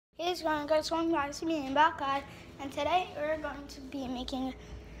It's going to go back to me about God, and today we're going to be making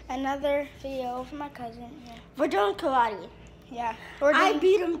another video for my cousin. Yeah. We're doing karate. Yeah. I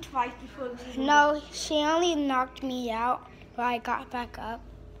beat him twice before. No, she only knocked me out, but I got back up.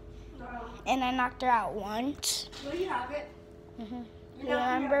 No. And I knocked her out once. Well, you have it. Mhm. You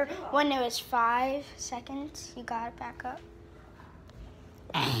remember when it was 5 seconds, you got it back up?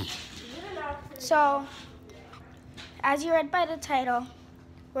 So, as you read by the title,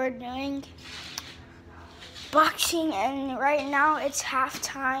 we're doing boxing, and right now it's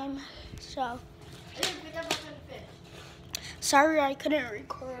halftime. So, sorry I couldn't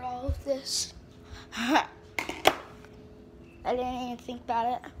record all of this. I didn't even think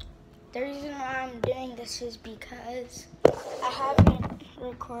about it. The reason why I'm doing this is because I haven't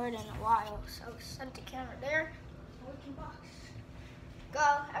recorded in a while. So set the camera there. We can box.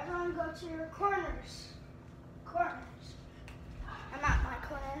 Go, everyone go to your corners. Corners. I'm at my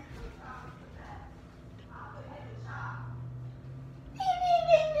corner. Ding,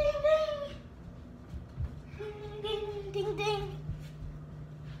 ding, ding, ding. Ding, ding, ding, ding.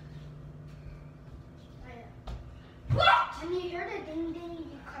 When you hear the ding ding,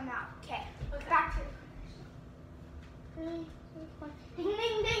 you come out. Okay. Back to it. 3, 2, 1. Ding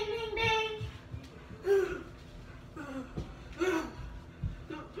ding ding ding ding.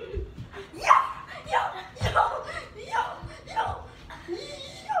 Yo, yo, yo, yo, yo, yo.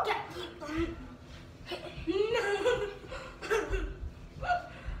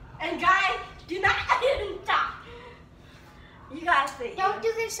 And guys, do not stop. You guys think. Don't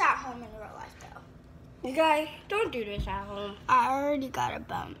do this at home in real life, though. You guys, don't do this at home. I already got a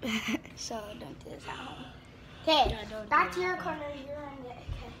bump, so don't do this at home. Okay, Yeah, back to your corner. You're on it.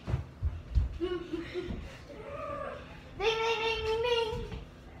 Okay. Ding, ding, ding, ding, ding.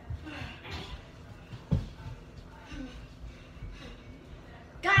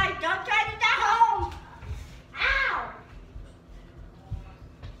 Guys, don't try this at home. Ow!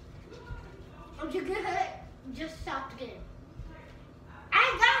 If you get hurt, just stop the game.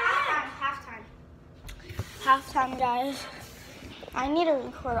 Halftime. Halftime, guys. I need to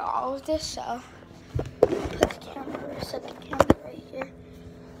record all of this, so set the camera right here.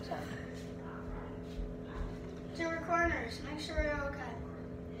 So, to your corners, make sure you're okay.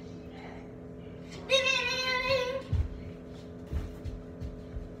 Ding, ding, ding, ding.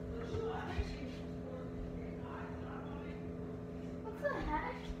 What the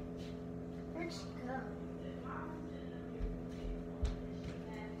heck? Where'd she go?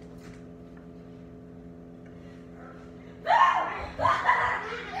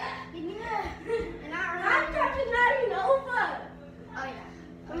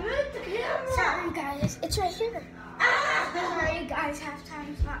 Sorry guys, it's right here. Sorry guys,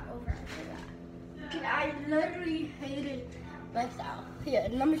 halftime's not over. I forgot. I literally hated myself. Here,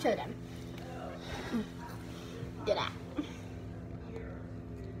 let me show them. Get out.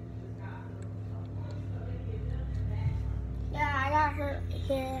 Yeah, I got hurt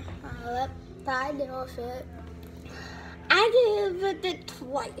here on the lip side, it will fit. I did it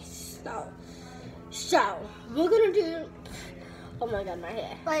twice, so we're gonna do. Oh my god, my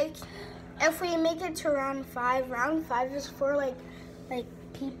hair. Like, if we make it to round 5 is for like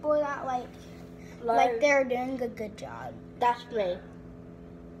people that like they're doing a good job. That's me.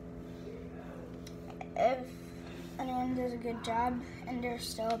 If anyone does a good job and they're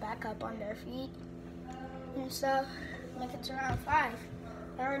still back up on their feet and stuff, make it to round 5.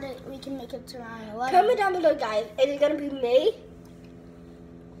 Or we can make it to round 11. Comment down below, guys. Is it gonna be me,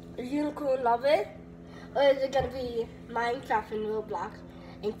 Unicorn Lover, or is it gonna be Minecraft and Roblox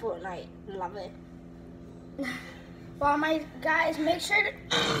and Fortnite and Love It? Well, my guys, make sure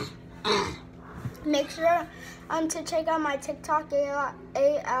to check out my TikTok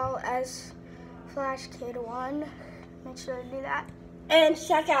ALS/kid1. Make sure to do that. And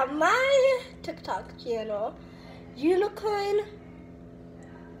check out my TikTok channel, Unicorn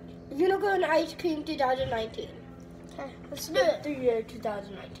Ice Cream 2019. Okay, let's do it. The year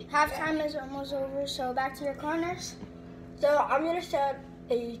 2019. Halftime is almost over, so back to your corners. So I'm gonna set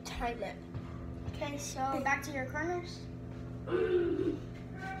a timer. Okay, so back to your corners. Ding,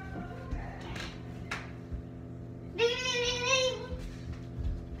 ding, ding, ding.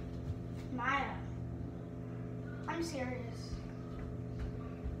 Maya, I'm serious.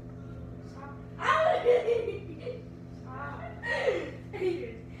 Stop. Stop.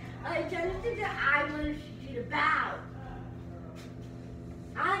 I just did the I want to shoot you the bow.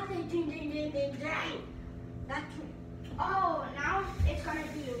 I say ding ding ding ding ding. That's Oh, now it's gonna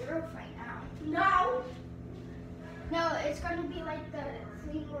be a real fight now. no. No, it's gonna be like the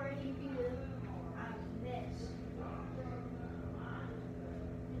thing where you do this.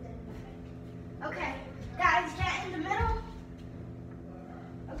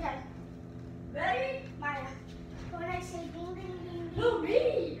 No, me.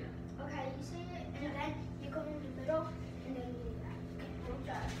 Okay, you say it, and then you go in the middle, and then you do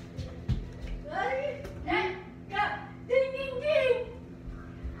that. Ready? Then go. Ding, ding, ding.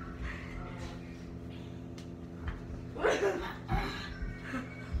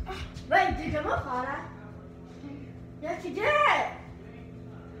 Wait, did you not fall that? Yes, you did.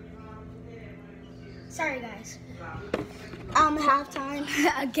 Sorry, guys. Halftime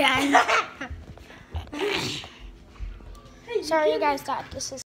again. Sorry, you guys got this.